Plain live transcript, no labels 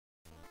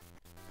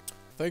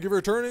Thank you for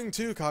returning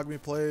to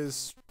Kagami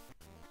Plays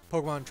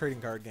Pokemon Trading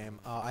Card Game.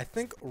 I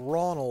think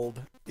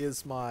Ronald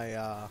is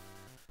my,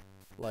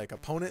 like,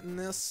 opponent in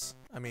this.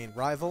 I mean,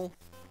 rival.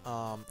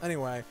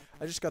 Anyway,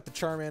 I just got the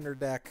Charmander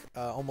deck.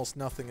 Almost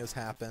nothing has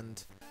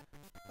happened.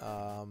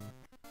 I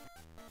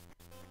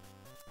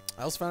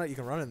also found out you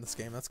can run in this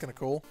game. That's kind of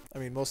cool. I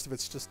mean, most of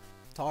it's just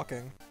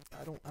talking.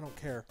 I don't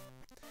care.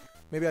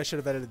 Maybe I should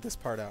have edited this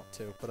part out,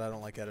 too, but I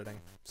don't like editing,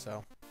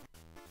 so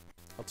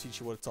I'll teach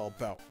you what it's all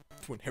about.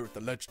 To inherit the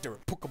legendary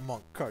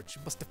Pokemon cards,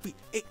 you must defeat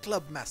 8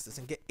 Club Masters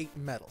and get 8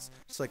 medals,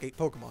 just like 8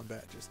 Pokemon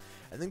badges.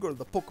 And then go to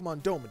the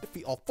Pokemon Dome and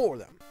defeat all 4 of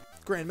them.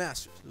 Grand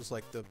Masters, just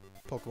like the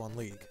Pokemon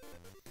League.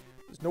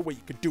 There's no way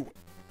you can do it.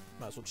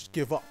 Might as well just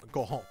give up and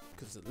go home,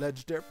 because the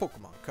legendary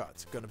Pokemon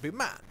cards are gonna be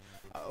mine.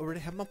 I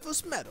already have my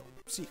first medal.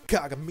 See,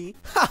 Kagami.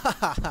 Ha ha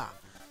ha ha!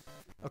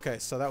 Okay,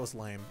 so that was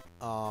lame.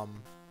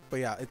 But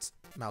yeah, it's...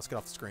 Mouse, get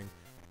off the screen.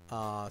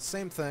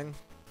 Same thing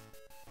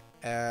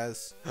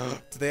as...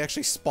 Did they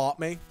actually spot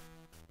me?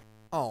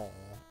 Oh.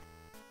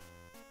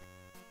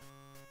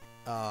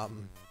 But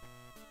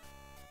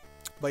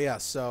yeah,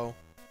 so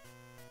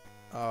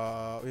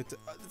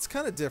it's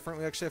kind of different.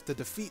 We actually have to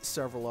defeat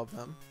several of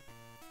them.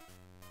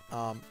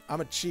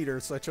 I'm a cheater,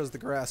 so I chose the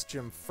grass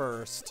gym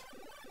first.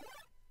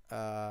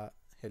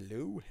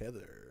 Hello,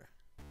 Heather.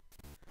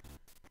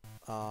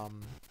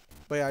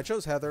 But yeah, I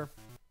chose Heather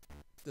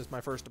as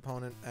my first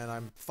opponent, and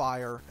I'm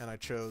fire, and I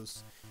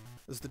chose...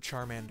 This is the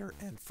Charmander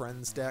and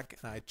Friends deck,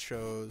 and I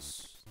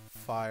chose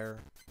fire.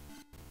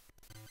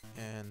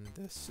 And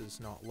this is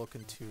not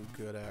looking too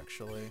good,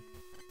 actually.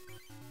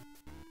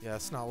 Yeah,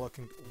 it's not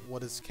looking...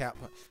 What is Cat...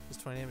 Does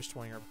 20 damage to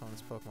one of your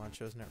opponent's Pokemon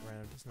chosen at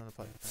random does not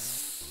apply.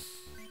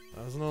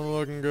 That's not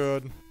looking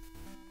good.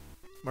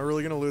 Am I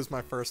really gonna lose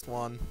my first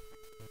one?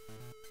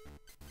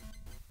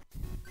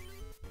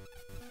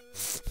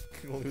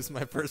 Gonna lose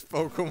my first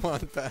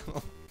Pokemon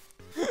battle.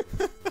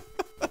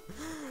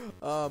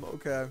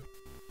 Okay.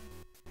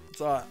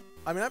 So,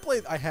 I mean,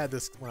 I had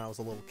this when I was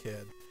a little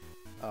kid.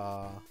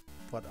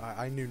 But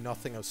I knew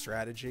nothing of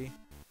strategy.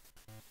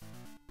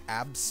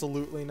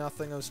 Absolutely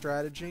nothing of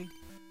strategy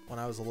when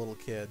I was a little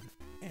kid.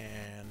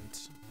 And...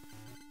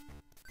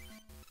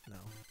 No.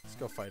 Let's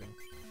go fighting.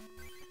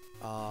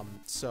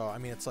 So, I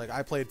mean, it's like,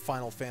 I played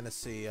Final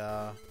Fantasy,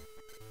 I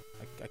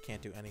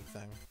can't do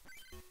anything.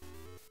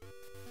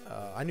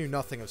 I knew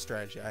nothing of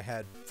strategy. I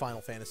had Final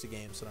Fantasy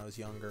games when I was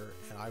younger,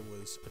 and I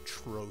was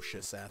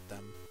atrocious at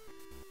them.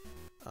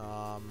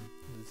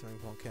 This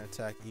one can't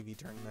attack Eevee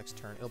during the next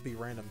turn. It'll be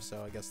random,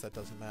 so I guess that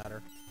doesn't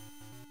matter.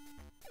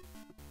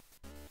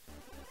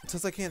 It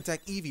says I can't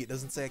attack Eevee. It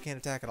doesn't say I can't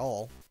attack at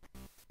all.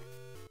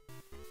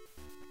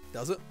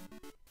 Does it?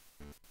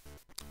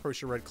 Probably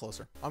should read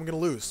closer. I'm gonna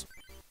lose.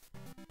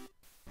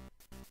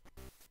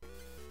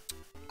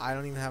 I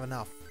don't even have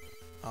enough.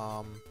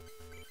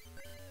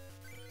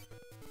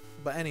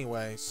 But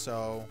anyway,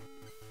 so...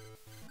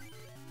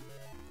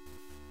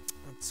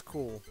 That's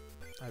cool.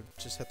 I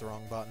just hit the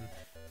wrong button.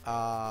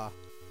 I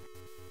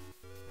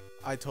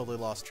totally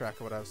lost track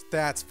of what I was...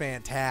 That's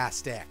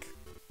fantastic!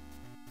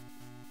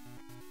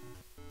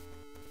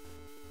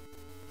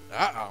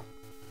 Uh-oh.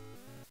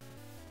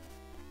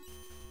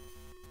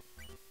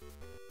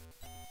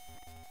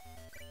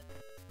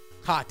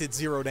 Ha! It did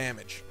 0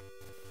 damage.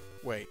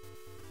 Wait.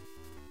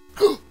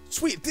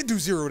 Sweet! It did do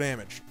 0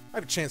 damage! I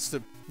have a chance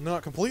to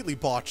not completely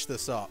botch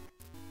this up.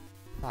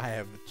 I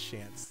have a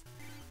chance.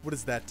 What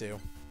does that do?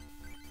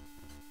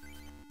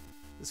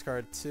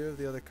 Discard 2 of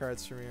the other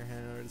cards from your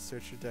hand in order to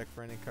search your deck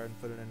for any card and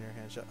put it in your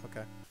hand.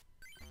 Okay.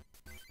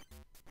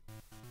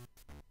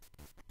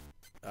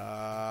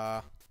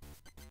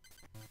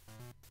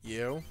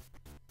 You.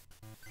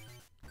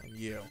 And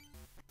you.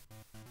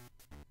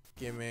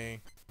 Give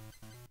me...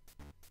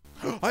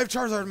 I have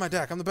Charizard in my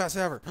deck! I'm the best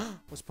ever!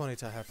 What's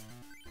Ponyta have?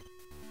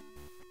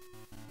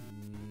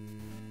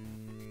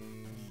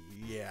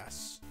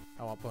 Yes.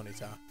 I want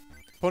Ponyta.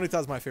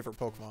 Ponyta's my favorite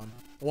Pokemon.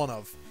 One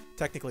of.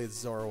 Technically,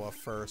 it's Zorua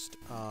first.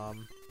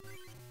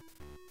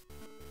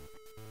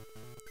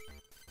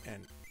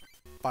 And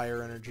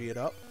fire energy it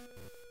up.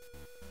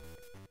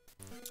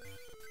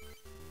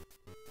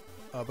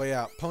 But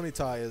yeah,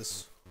 Ponyta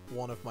is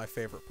one of my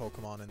favorite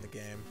Pokemon in the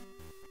game.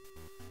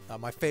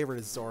 My favorite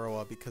is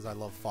Zorua because I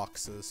love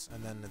foxes,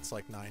 and then it's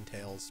like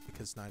Ninetales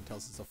because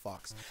Ninetales is a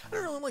fox. I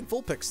don't really like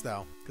Vulpix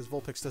though, because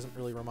Vulpix doesn't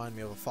really remind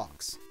me of a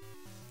fox.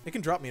 It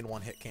can drop me in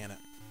one hit, can it?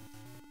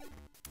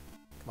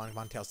 Come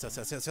on, Tails,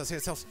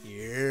 Tails.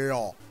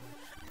 Yeah!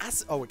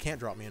 Oh, it can't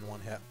drop me in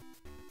one hit.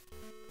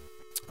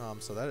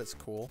 So that is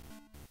cool.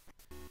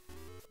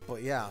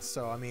 But yeah,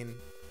 so, I mean...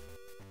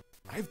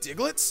 I have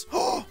Digletts?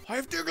 Oh! I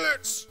have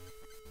Digletts!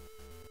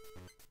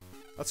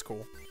 That's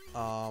cool.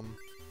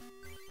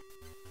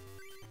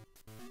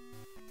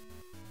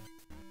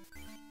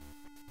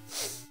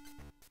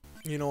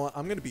 You know what?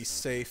 I'm gonna be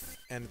safe,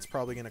 and it's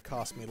probably gonna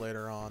cost me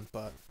later on,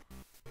 but...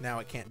 Now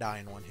it can't die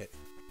in one hit.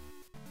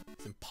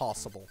 It's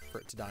impossible for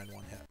it to die in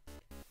one hit.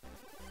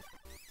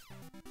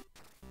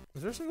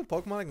 Is there a single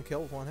Pokemon I can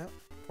kill with one hit?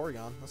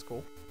 Porygon, that's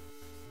cool.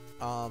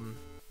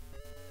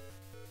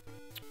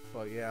 But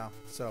But yeah,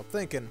 so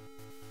thinking,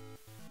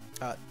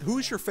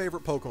 who's your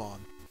favorite Pokemon?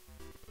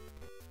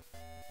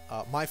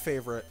 My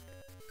favorite,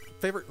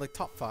 like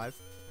top 5.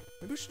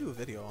 Maybe we should do a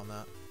video on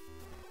that.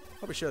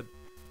 Probably should.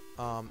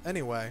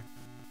 Anyway,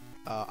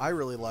 I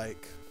really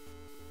like,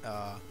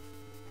 I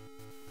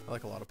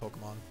like a lot of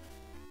Pokemon.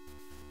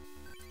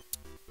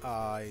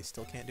 I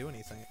still can't do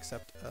anything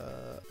except,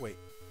 wait.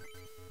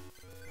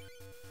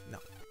 No,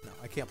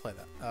 I can't play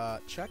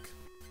that. Check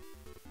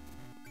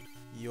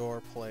your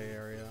play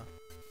area.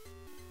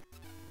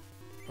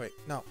 Wait,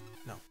 no,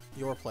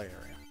 your play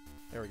area.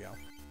 There we go.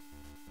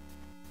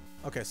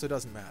 Okay, so it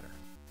doesn't matter.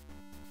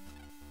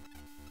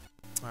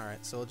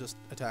 Alright, so we'll just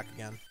attack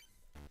again.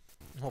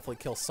 And hopefully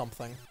kill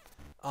something.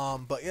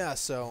 But yeah,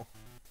 so...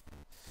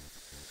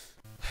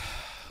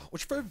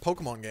 What's your favorite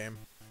Pokemon game?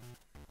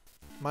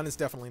 Mine is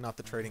definitely not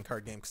the trading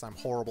card game, because I'm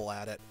horrible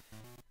at it.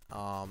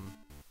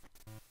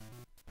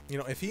 You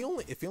know, if he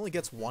only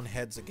gets 1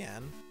 heads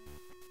again,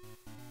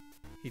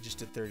 he just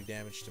did 30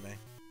 damage to me.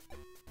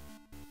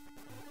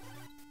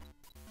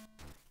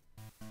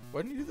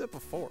 Why didn't you do that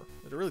before?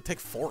 Did it really take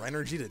 4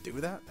 energy to do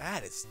that?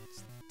 That is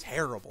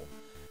terrible.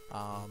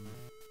 Can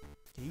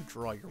you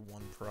draw your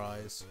 1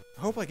 prize?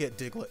 I hope I get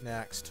Diglett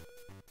next.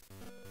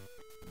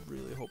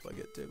 Really hope I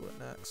get Diglett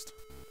next.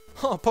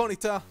 Oh,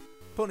 Ponyta!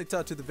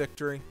 Ponyta to the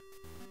victory.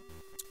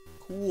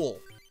 Cool.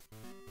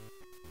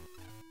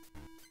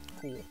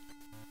 Cool.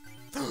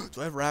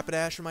 Do I have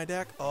Rapidash in my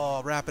deck?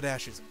 Oh,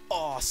 Rapidash is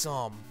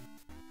awesome!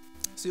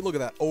 See, look at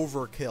that.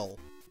 Overkill.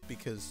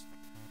 Because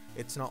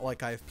it's not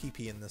like I have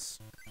PP in this.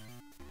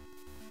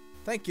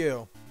 Thank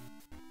you!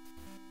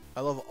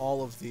 I love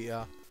all of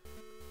the,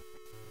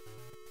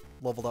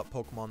 leveled up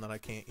Pokemon that I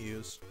can't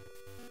use.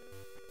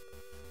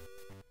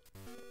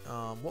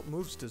 What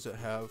moves does it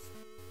have?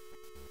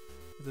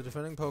 If the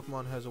defending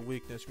Pokemon has a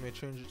weakness, you may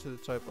change it to the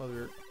type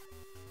other...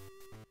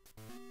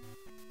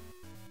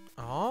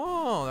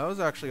 Oh, that was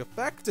actually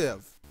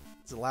effective!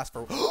 Does it last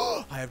for...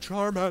 I have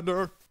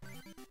Charmander!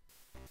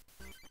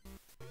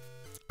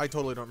 I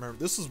totally don't remember.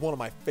 This is one of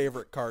my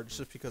favorite cards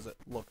just because it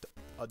looked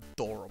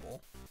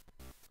adorable.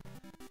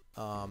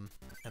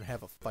 And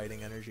have a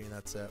fighting energy, and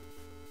that's it.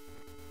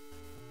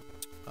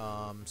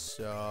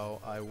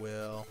 So I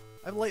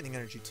have lightning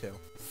energy too.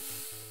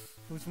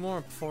 Who's more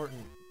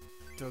important?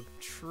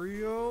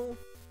 Dugtrio?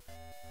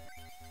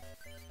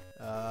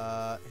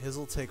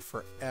 His'll take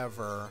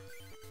forever.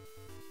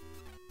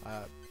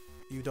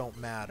 You don't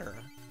matter.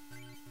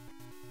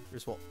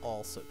 Yours will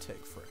also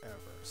take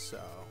forever, so...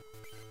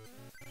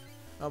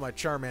 Oh, my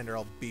Charmander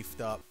all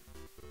beefed up.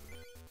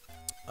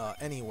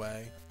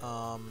 Anyway,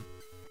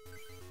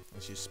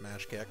 let's use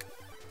Smash Kick.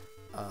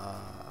 What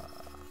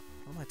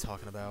am I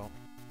talking about?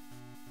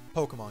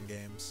 Pokemon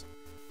games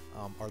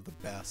are the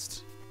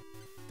best.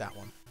 That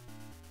one.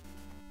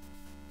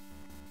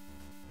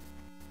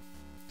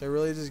 They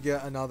really just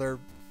get another...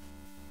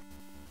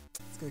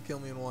 It's gonna kill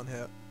me in 1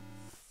 hit.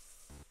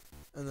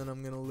 And then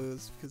I'm gonna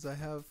lose because I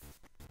have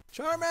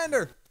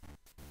Charmander!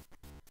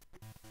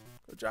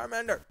 Go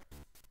Charmander!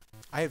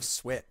 I have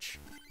Switch.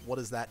 What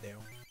does that do?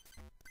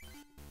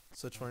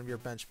 Switch one of your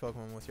bench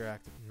Pokemon with your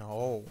active...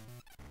 No.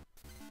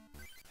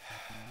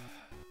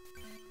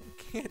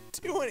 I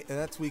can't do anything.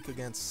 That's weak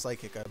against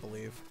Psychic, I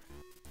believe.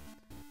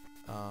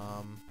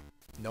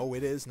 No,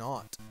 it is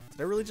not.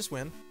 Did I really just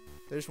win?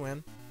 Did I just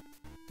win?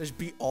 Did I just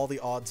beat all the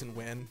odds and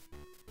win?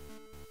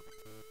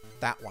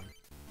 That one.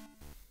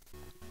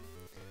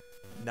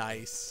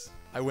 Nice.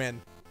 I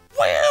win.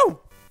 Woo!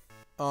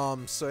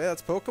 So yeah,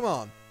 that's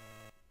Pokemon.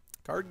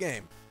 Card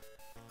game.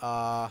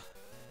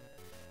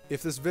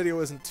 If this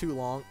video isn't too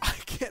long, I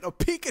get a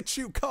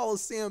Pikachu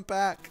Coliseum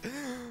pack.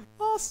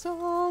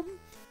 Awesome.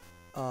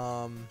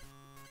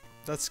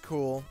 That's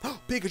cool.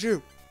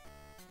 Pikachu!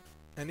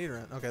 And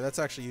Nidoran. Okay, that's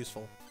actually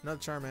useful. Another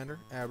Charmander.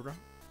 Abra.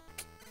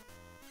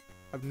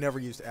 I've never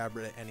used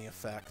Abra to any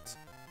effect.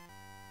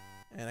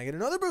 And I get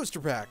another booster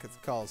pack at the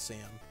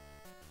Coliseum.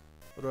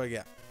 What do I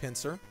get?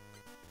 Pinsir.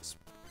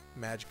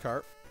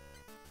 Magikarp.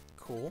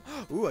 Cool.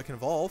 Ooh, I can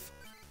evolve.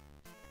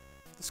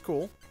 That's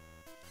cool.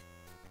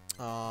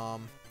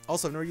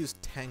 Also, I've never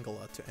used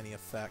Tangela to any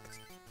effect.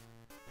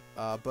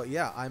 But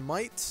yeah, I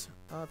might,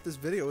 if this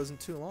video isn't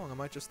too long, I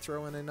might just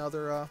throw in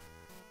another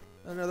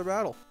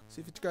battle.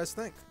 See what you guys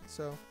think.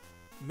 So,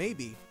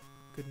 maybe,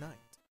 good night.